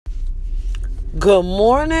Good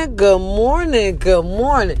morning, good morning, good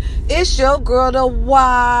morning. It's your girl, the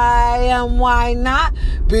why and why not?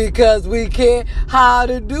 Because we care how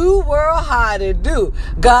to do, world, how to do.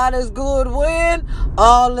 God is good when?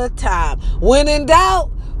 All the time. When in doubt,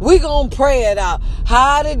 we gonna pray it out.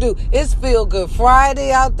 How to do. It's Feel Good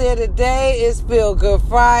Friday out there today. It's Feel Good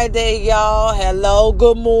Friday, y'all. Hello,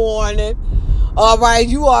 good morning. All right,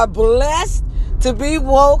 you are blessed to be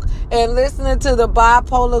woke and listening to the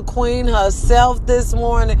bipolar queen herself this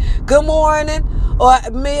morning. Good morning or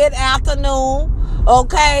mid-afternoon.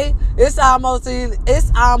 Okay, it's almost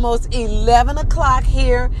 11 o'clock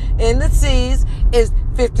here in the seas. It's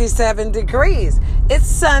 57 degrees. It's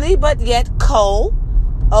sunny but yet cold.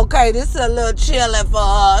 Okay, this is a little chilly for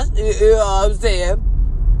us. You know what I'm saying?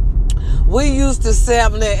 We used to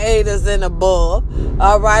 78ers and above.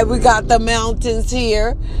 All right, we got the mountains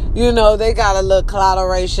here. You know, they got a little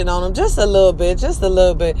coloration on them. Just a little bit, just a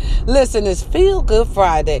little bit. Listen, it's Feel Good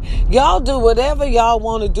Friday. Y'all do whatever y'all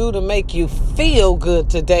want to do to make you feel good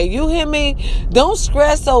today. You hear me? Don't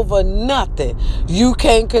stress over nothing you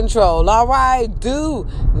can't control. All right? Do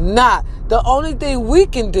not. The only thing we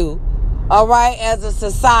can do, all right, as a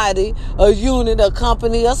society, a unit, a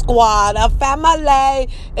company, a squad, a family,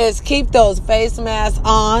 is keep those face masks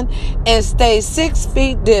on and stay 6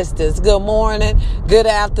 feet distance. Good morning, good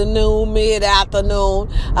afternoon, mid-afternoon.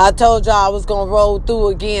 I told y'all I was going to roll through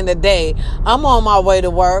again today. I'm on my way to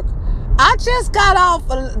work. I just got off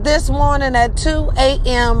this morning at 2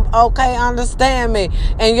 a.m., okay, understand me,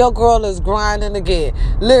 and your girl is grinding again.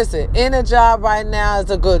 Listen, any job right now is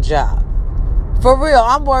a good job. For real,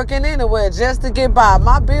 I'm working anywhere just to get by.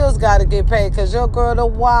 My bills got to get paid because your girl, the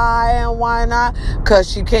why and why not?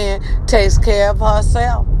 Because she can't take care of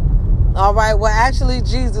herself. All right, well, actually,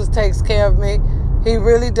 Jesus takes care of me. He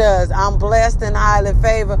really does. I'm blessed and highly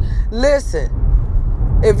favored. Listen,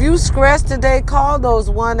 if you stress today, call those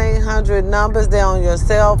 1-800 numbers. They're on your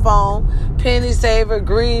cell phone. Penny Saver,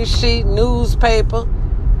 Green Sheet, newspaper.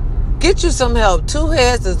 Get you some help. 2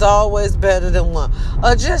 heads is always better than one.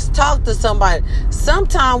 Or just talk to somebody.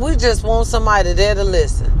 Sometimes we just want somebody there to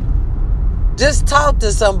listen. Just talk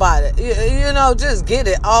to somebody. You know, just get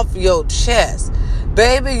it off your chest.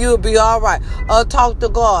 Baby, you'll be all right. Or talk to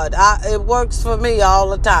God. It works for me all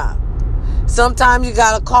the time. Sometimes you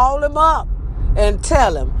got to call him up and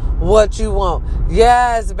tell him what you want.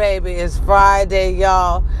 Yes, baby, it's Friday,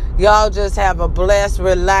 y'all. Y'all just have a blessed,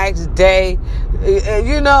 relaxed day.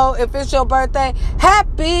 You know, if it's your birthday,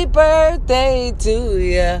 happy birthday to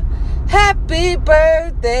you. Happy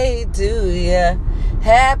birthday to you.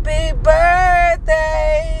 Happy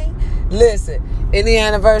birthday. Listen, any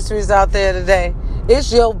anniversaries out there today?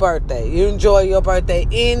 It's your birthday. You enjoy your birthday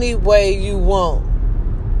any way you want.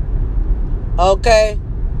 Okay?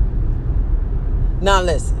 Now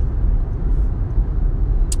listen.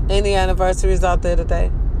 Any anniversaries out there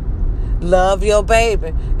today? Love your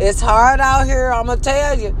baby. It's hard out here, I'm going to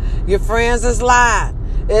tell you. Your friends is lying.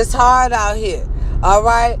 It's hard out here. All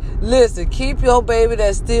right? Listen, keep your baby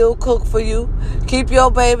that still cook for you. Keep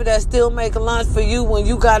your baby that still make lunch for you when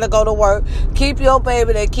you got to go to work. Keep your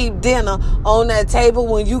baby that keep dinner on that table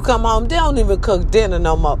when you come home. They don't even cook dinner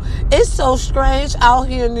no more. It's so strange out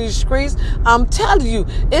here in these streets. I'm telling you,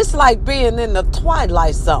 it's like being in the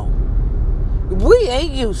Twilight Zone. We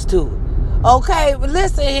ain't used to it. Okay, but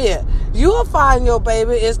listen here. You'll find your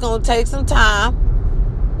baby. It's going to take some time.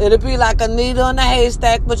 It'll be like a needle in a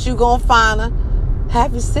haystack, but you going to find her.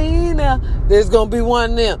 Have you seen her? There's going to be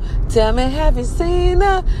one of them. Tell me, have you seen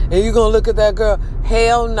her? And you're going to look at that girl.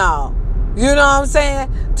 Hell no. You know what I'm saying?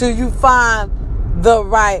 Till you find the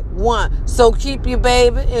right one. So keep your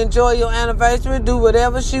baby. Enjoy your anniversary. Do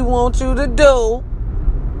whatever she wants you to do.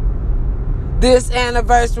 This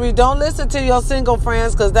anniversary, don't listen to your single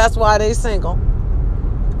friends because that's why they single.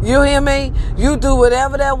 You hear me? You do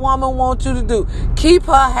whatever that woman wants you to do. Keep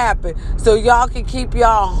her happy so y'all can keep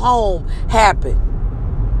y'all home happy.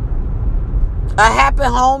 A happy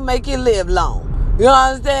home make you live long. You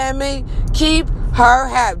understand me? Keep her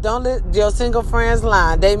happy. Don't let your single friends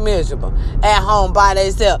lie. They miserable at home by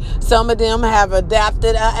themselves. Some of them have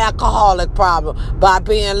adapted an alcoholic problem by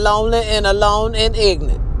being lonely and alone and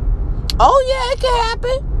ignorant. Oh yeah, it can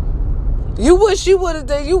happen. You wish you would have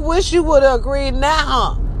done. You wish you would have agreed now,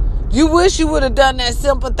 huh? You wish you would have done that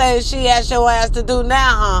simple thing she asked your ass to do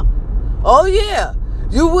now, huh? Oh yeah.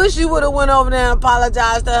 You wish you would have went over there and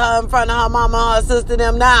apologized to her in front of her mama and her sister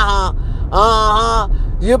them now, huh?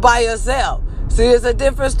 You're by yourself. See, it's a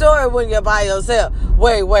different story when you're by yourself.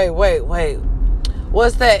 Wait.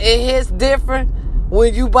 What's that? It hits different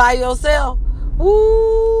when you by yourself.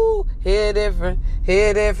 Ooh, hear different.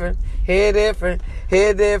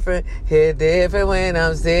 hit different when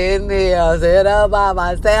I'm sitting here. I'm sitting all by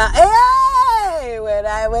myself. Hey, when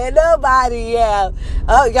I with nobody else.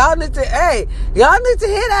 Oh, y'all need to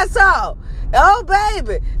hear that song. Oh,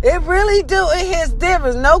 baby, it really do. It hits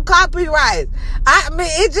different. No copyrights. I mean,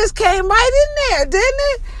 it just came right in there, didn't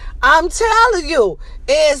it? I'm telling you,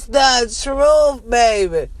 it's the truth,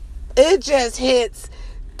 baby. It just hits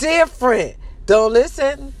different. Don't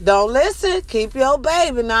listen. Keep your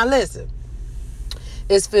baby. Now listen.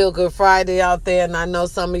 It's Feel Good Friday out there, and I know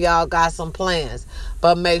some of y'all got some plans.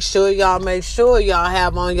 But make sure y'all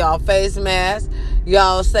have on y'all face masks.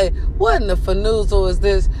 Y'all say, what in the fanoozle is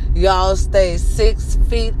this? Y'all stay 6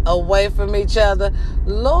 feet away from each other.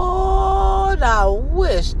 Lord, I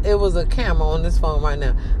wish it was a camera on this phone right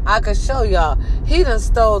now. I could show y'all. He done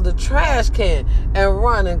stole the trash can and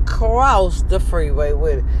run and crossed the freeway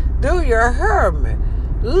with it. Do you hear me?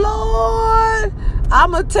 Lord,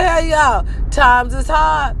 I'ma tell y'all, times is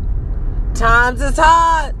hard.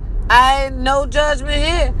 I ain't no judgment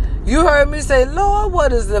here. You heard me say, Lord,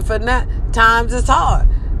 what is it for that? Times is hard.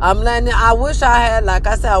 I'm letting you, I wish I had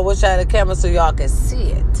a camera so y'all can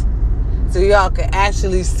see it. So y'all can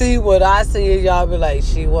actually see what I see, and y'all be like,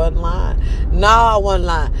 she wasn't lying. No, I wasn't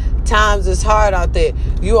lying. Times is hard out there.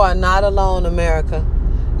 You are not alone, America.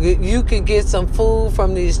 You can get some food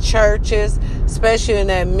from these churches, especially in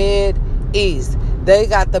that Mid-East. They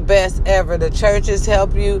got the best ever. The churches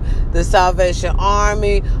help you, the Salvation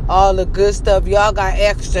Army, all the good stuff. Y'all got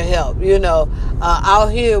extra help, Out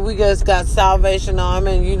here, we just got Salvation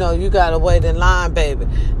Army, and, you got to wait in line, baby.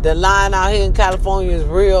 The line out here in California is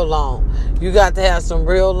real long. You got to have some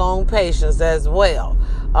real long patience as well.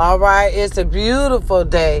 All right? It's a beautiful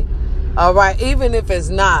day. All right? Even if it's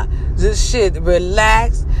not, just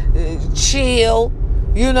relax, chill.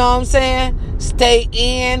 You know what I'm saying? Stay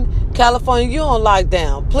in. California, you on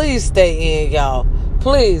lockdown. Please stay in, y'all.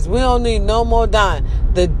 Please. We don't need no more dying.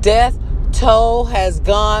 The death toll has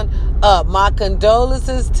gone up. My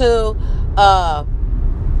condolences to,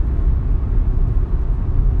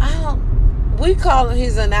 we call him,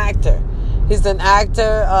 he's an actor. He's an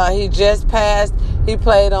actor. He just passed. He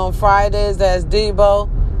played on Fridays as Debo.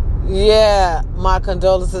 Yeah, my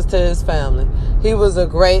condolences to his family. He was a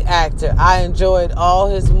great actor. I enjoyed all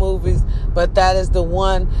his movies, but that is the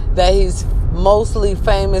one that he's mostly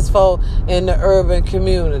famous for in the urban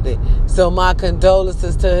community. So my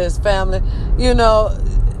condolences to his family.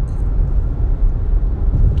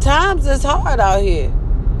 Times is hard out here.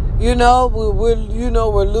 We're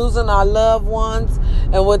losing our loved ones.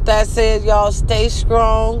 And with that said, y'all stay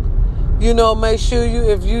strong. Make sure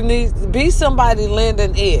if you need, be somebody lend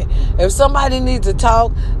an ear. If somebody needs to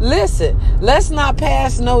talk, listen. Let's not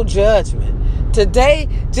pass no judgment. Today,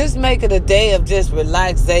 just make it a day of just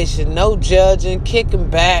relaxation, no judging,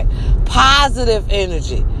 kicking back, positive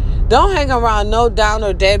energy. Don't hang around no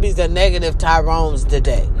downer Debbies or negative Tyrones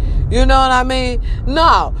today. You know what I mean?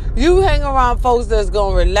 No, you hang around folks that's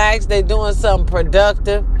going to relax. They doing something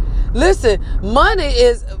productive. Listen,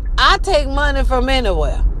 I take money from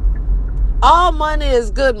anywhere. All money is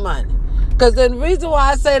good money. Because the reason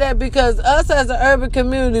why I say that, because us as an urban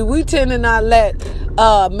community, we tend to not let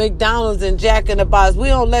McDonald's and Jack in the Box, we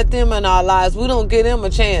don't let them in our lives. We don't give them a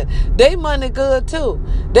chance. They money good too.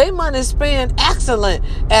 They money spend excellent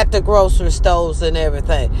at the grocery stores and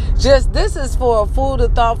everything. Just this is for a food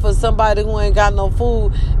of thought for somebody who ain't got no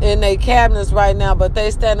food in their cabinets right now, but they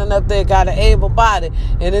standing up there, got an able body,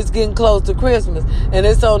 and it's getting close to Christmas, and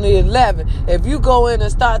it's only 11. If you go in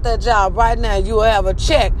and start that job right now, you will have a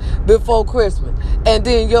check before Christmas, and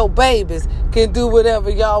then your babies can do whatever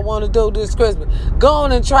y'all want to do this Christmas. Go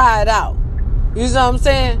on and try it out. You know what I'm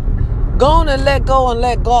saying? Go on and let go and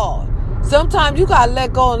let God. Sometimes you gotta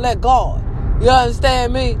let go and let God. You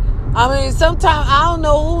understand me? I mean, sometimes I don't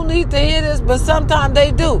know who needs to hear this, but sometimes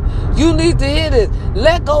they do. You need to hear this.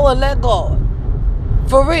 Let go and let God.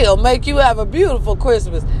 For real, make you have a beautiful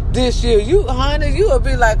Christmas this year. You will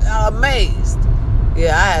be like amazed.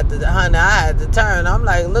 Yeah, I had to turn. I'm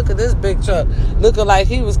like, look at this big truck. Looking like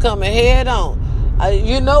he was coming head on.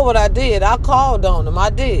 You know what I did? I called on him.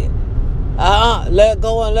 I did. Let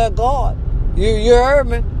go and let God. You heard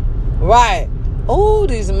me? Right. Oh,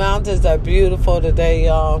 these mountains are beautiful today,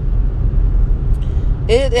 y'all.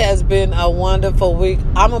 It has been a wonderful week.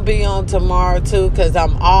 I'm going to be on tomorrow, too, because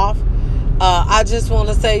I'm off. I just want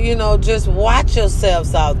to say, just watch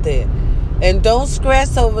yourselves out there. And don't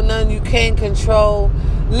stress over nothing you can't control.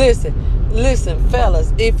 Listen,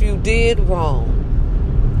 fellas, if you did wrong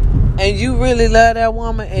and you really love that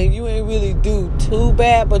woman and you ain't really do too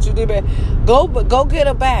bad, but you did bad, go get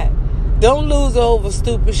her back. Don't lose her over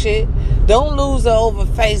stupid shit. Don't lose her over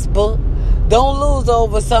Facebook. Don't lose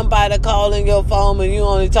over somebody calling your phone and you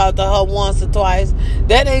only talk to her once or twice.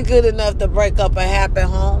 That ain't good enough to break up a happy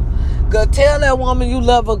home. Go tell that woman you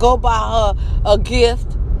love her. Go buy her a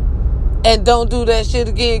gift. And don't do that shit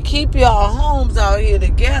again. Keep y'all homes out here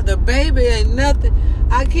together. Baby, ain't nothing.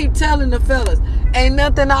 I keep telling the fellas, ain't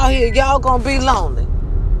nothing out here. Y'all gonna be lonely.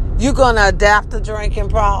 You gonna adapt the drinking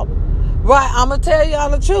problem. Right, I'm gonna tell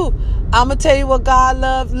y'all the truth. I'm gonna tell you what God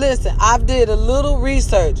loves. Listen, I've did a little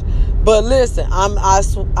research. But listen,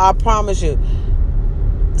 I promise you.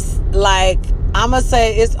 Like, I'm gonna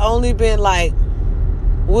say it's only been like,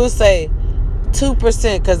 we'll say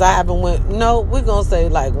 2% because I haven't we're going to say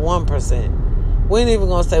like 1%. We ain't even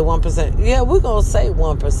going to say 1%. Yeah, we're going to say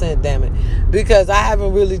 1%, damn it. Because I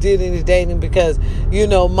haven't really did any dating because,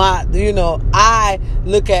 I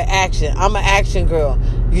look at action. I'm an action girl.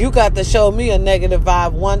 You got to show me a negative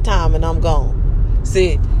vibe one time and I'm gone.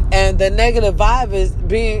 See, and the negative vibe is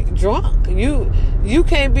being drunk. You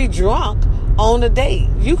can't be drunk on a date.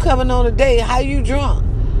 You coming on a date, how you drunk?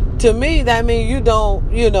 To me, that means you don't,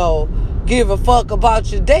 give a fuck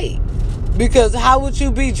about your date. Because how would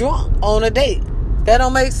you be drunk on a date? That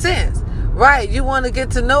don't make sense. Right? You want to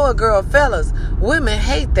get to know a girl. Fellas, women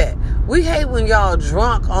hate that. We hate when y'all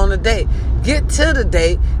drunk on a date. Get to the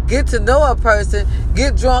date. Get to know a person.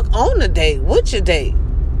 Get drunk on the date. With your date.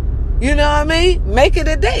 You know what I mean? Make it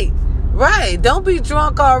a date. Right? Don't be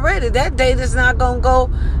drunk already. That date is not going to go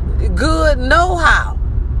good no how.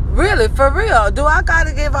 Really, for real. Do I got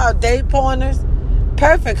to give out date pointers?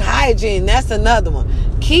 Perfect hygiene. That's another one.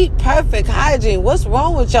 Keep perfect hygiene. What's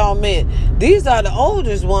wrong with y'all men? These are the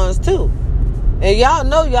oldest ones too. And y'all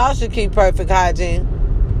know y'all should keep perfect hygiene.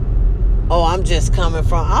 Oh, I'm just coming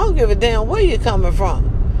from. I don't give a damn where you coming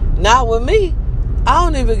from. Not with me. I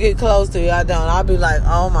don't even get close to you. I don't. I'll be like,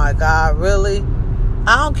 oh my God, really?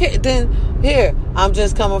 I don't care. Then, here, I'm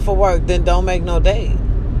just coming for work. Then don't make no date.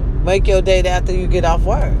 Make your date after you get off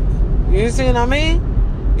work. You see what I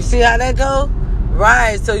mean? You see how that goes?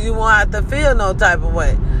 Right, so you won't have to feel no type of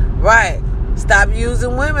way. Right. Stop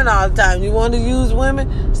using women all the time. You want to use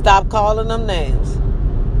women? Stop calling them names.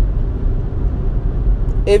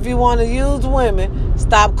 If you want to use women,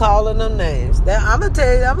 stop calling them names. I'm gonna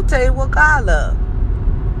tell you what God loves.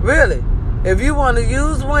 Really. If you want to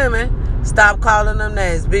use women, stop calling them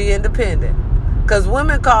names. Be independent. Because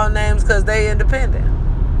women call names because they independent.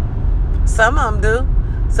 Some of them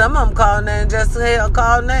do. Some of them call names just to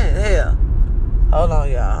call names. Hell. Hold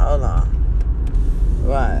on, y'all. Hold on.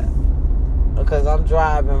 Right. Because I'm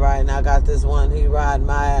driving right now. I got this one. He riding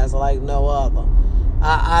my ass like no other.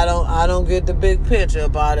 I don't get the big picture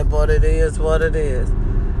about it, but it is what it is.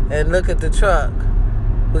 And look at the truck.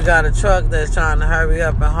 We got a truck that's trying to hurry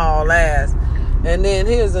up and haul ass. And then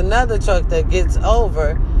here's another truck that gets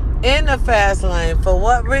over in the fast lane. For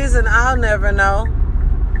what reason, I'll never know.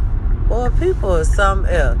 Well, people are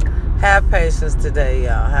something else. Have patience today,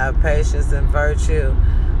 y'all. Have patience and virtue.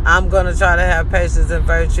 I'm going to try to have patience and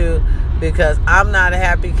virtue because I'm not a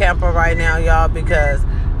happy camper right now, y'all, because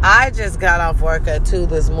I just got off work at 2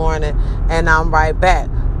 this morning and I'm right back.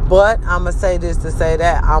 But I'm going to say this to say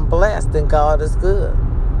that I'm blessed and God is good.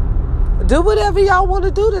 Do whatever y'all want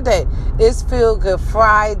to do today. It's Feel Good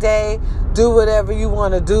Friday. Do whatever you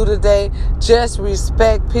want to do today. Just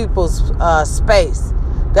respect people's space.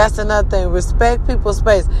 That's another thing. Respect people's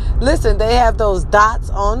space. Listen, they have those dots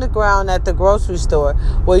on the ground at the grocery store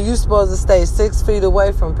where you're supposed to stay 6 feet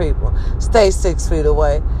away from people. Stay 6 feet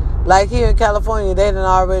away. Like here in California, they done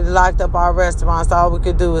already locked up our restaurants. All we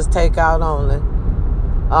could do is take out only.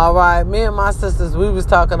 All right. Me and my sisters, we was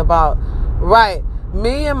talking about, right.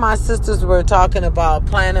 Me and my sisters were talking about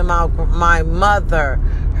planning my mother,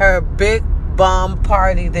 her big bomb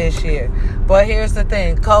party this year. But here's the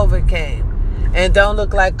thing. COVID came. And don't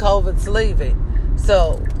look like COVID's leaving.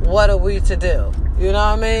 So, what are we to do? You know what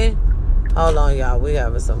I mean? Hold on, y'all. We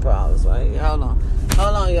having some problems, right? Hold on.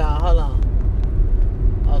 Hold on, y'all. Hold on.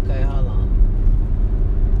 Okay, hold on.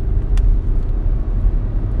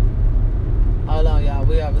 Hold on, y'all.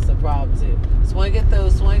 We having some problems here. Swing it through,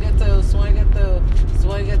 swing it through, swing it through,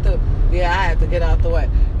 swing it through. Yeah, I had to get out the way.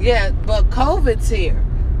 Yeah, but COVID's here,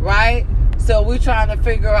 right? So, we're trying to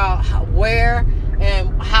figure out where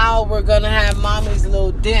and how we're going to have mommy's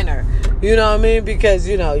little dinner. You know what I mean? Because,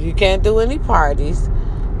 you can't do any parties.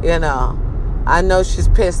 I know she's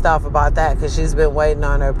pissed off about that because she's been waiting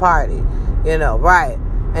on her party. Right.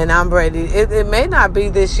 And I'm ready. It may not be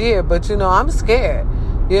this year, but, I'm scared.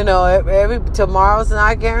 Tomorrow's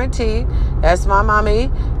not guaranteed. That's my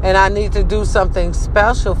mommy. And I need to do something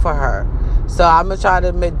special for her. So I'm going to try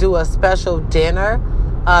to do a special dinner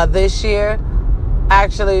this year.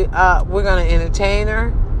 Actually, we're going to entertain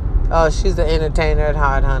her. Oh, she's an entertainer at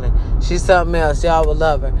heart, honey. She's something else. Y'all will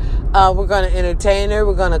love her. We're going to entertain her.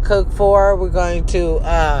 We're going to cook for her. We're going to,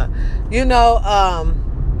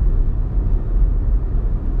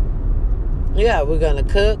 we're going to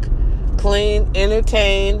cook, clean,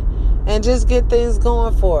 entertain, and just get things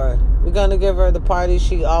going for her. We're going to give her the party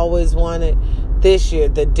she always wanted this year,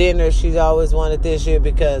 the dinner she always wanted this year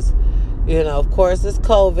because, of course it's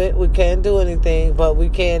COVID. We can't do anything, but we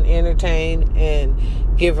can entertain and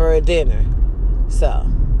give her a dinner. So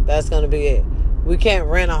that's going to be it. We can't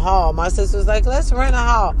rent a hall. My sister's like, let's rent a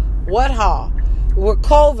hall. What hall? We're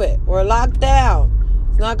COVID. We're locked down.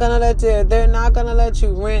 It's not going to they're not going to let you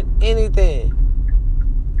rent anything.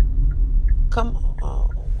 Come on. Oh,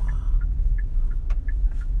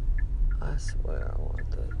 I swear I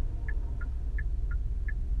want this.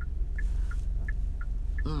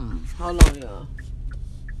 Hold on, y'all.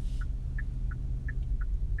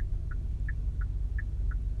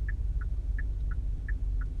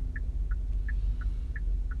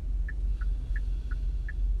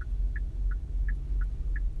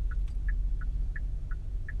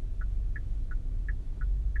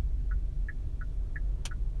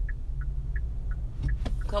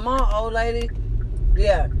 Come on, old lady.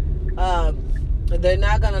 Yeah. They're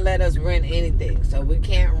not going to let us rent anything. So we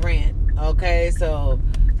can't rent. Okay? So,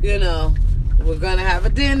 we're going to have a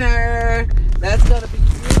dinner. That's going to be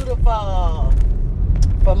beautiful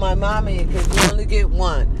for my mommy because we only get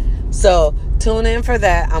one. So, tune in for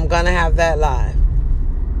that. I'm going to have that live.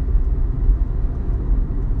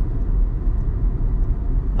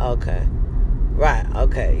 Okay. Right.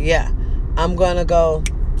 Okay. Yeah. I'm going to go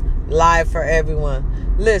live for everyone.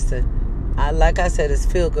 Listen, like I said, it's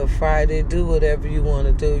Feel Good Friday. Do whatever you want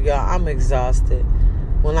to do, y'all. I'm exhausted.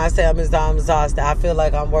 When I say I'm exhausted, I feel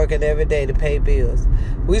like I'm working every day to pay bills.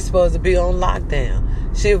 We supposed to be on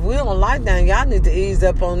lockdown. Shit, if we on lockdown, y'all need to ease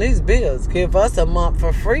up on these bills. Give us a month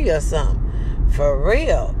for free or something. For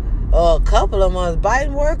real. Or a couple of months. Bite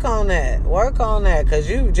and work on that. Work on that, because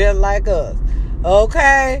you just like us.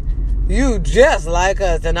 Okay? You just like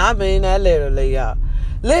us. And I mean that literally, y'all.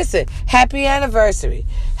 Listen, happy anniversary.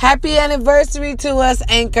 Happy anniversary to us,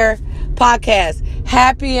 Anchor Podcast.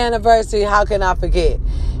 Happy anniversary. How can I forget?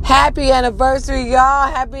 Happy anniversary,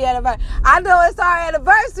 y'all. Happy anniversary. I know it's our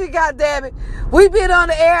anniversary, goddammit. We've been on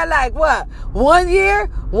the air like what? 1 year?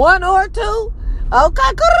 1 or 2?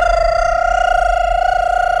 Okay.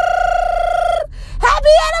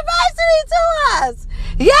 Happy anniversary to us.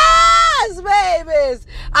 Yes, babies.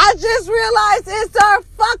 I just realized it's our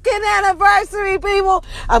fucking anniversary, people.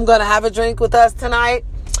 I'm going to have a drink with us tonight.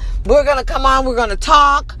 We're going to come on. We're going to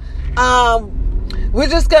talk. We're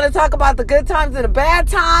just going to talk about the good times and the bad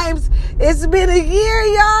times. It's been a year,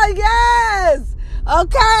 y'all. Yes.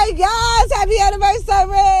 Okay. Yes. Happy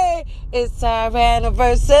anniversary. It's our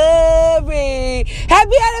anniversary.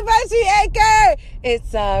 Happy anniversary, Anchor.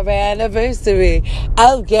 It's our anniversary.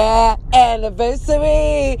 Oh, yeah.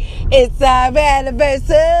 Anniversary. It's our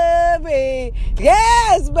anniversary.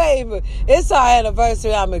 Yes, baby. It's our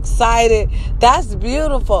anniversary. I'm excited. That's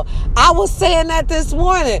beautiful. I was saying that this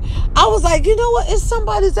morning. I was like, you know what? It's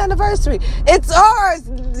somebody's anniversary. It's ours,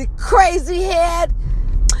 the crazy head.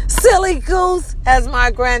 Silly goose, as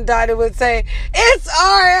my granddaughter would say. It's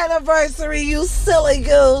our anniversary, you silly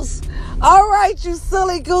goose. All right, you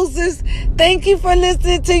silly gooses. Thank you for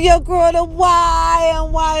listening to your girl, the Why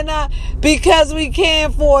and Why Not. Because we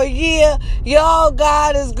can for a year. Y'all,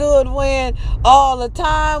 God is good when all the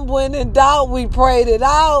time. When in doubt, we prayed it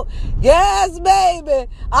out. Yes, baby.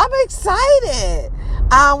 I'm excited.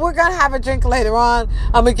 We're going to have a drink later on.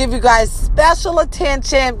 I'm going to give you guys special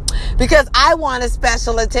attention because I wanted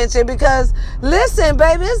special attention because, listen,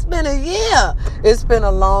 baby, it's been a year. It's been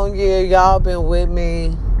a long year. Y'all been with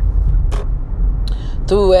me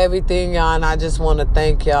through everything, y'all, and I just want to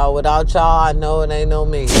thank y'all. Without y'all, I know it ain't no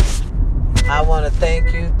me. I want to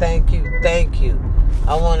thank you, thank you, thank you.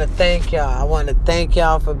 I want to thank y'all. I want to thank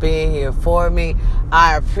y'all for being here for me.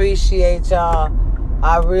 I appreciate y'all.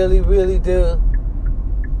 I really, really do.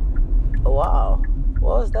 Wow.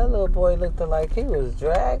 What was that little boy looking like? He was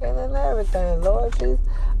dragging and everything. Lord Jesus.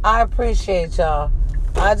 I appreciate y'all.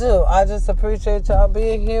 I do. I just appreciate y'all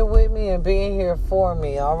being here with me and being here for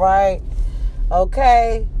me. All right?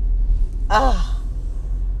 Okay?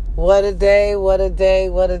 What a day, what a day,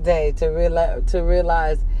 what a day to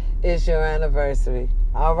realize it's your anniversary.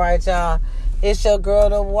 All right, y'all? It's your girl,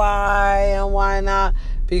 the Why and Why Not?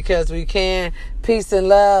 Because we can. Peace and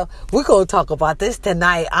love. We're going to talk about this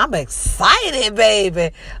tonight. I'm excited,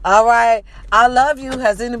 baby. All right? I love you.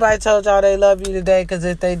 Has anybody told y'all they love you today? Because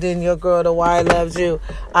if they didn't, your girl, the Why loves you.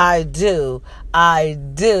 I do. I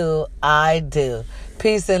do. I do.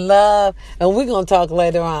 Peace and love. And we're going to talk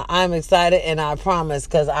later on. I'm excited, and I promise,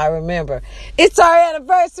 because I remember. It's our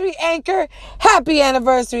anniversary, Anchor. Happy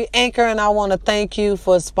anniversary, Anchor. And I want to thank you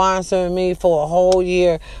for sponsoring me for a whole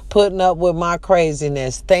year, putting up with my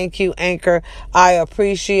craziness. Thank you, Anchor. I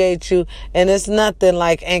appreciate you. And it's nothing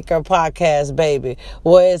like Anchor Podcast, baby,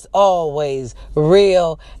 where it's always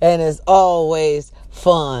real and it's always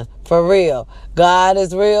fun. For real. God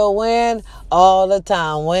is real when? All the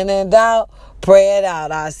time. When in doubt, pray it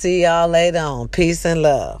out. I'll see y'all later on. Peace and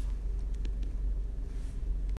love.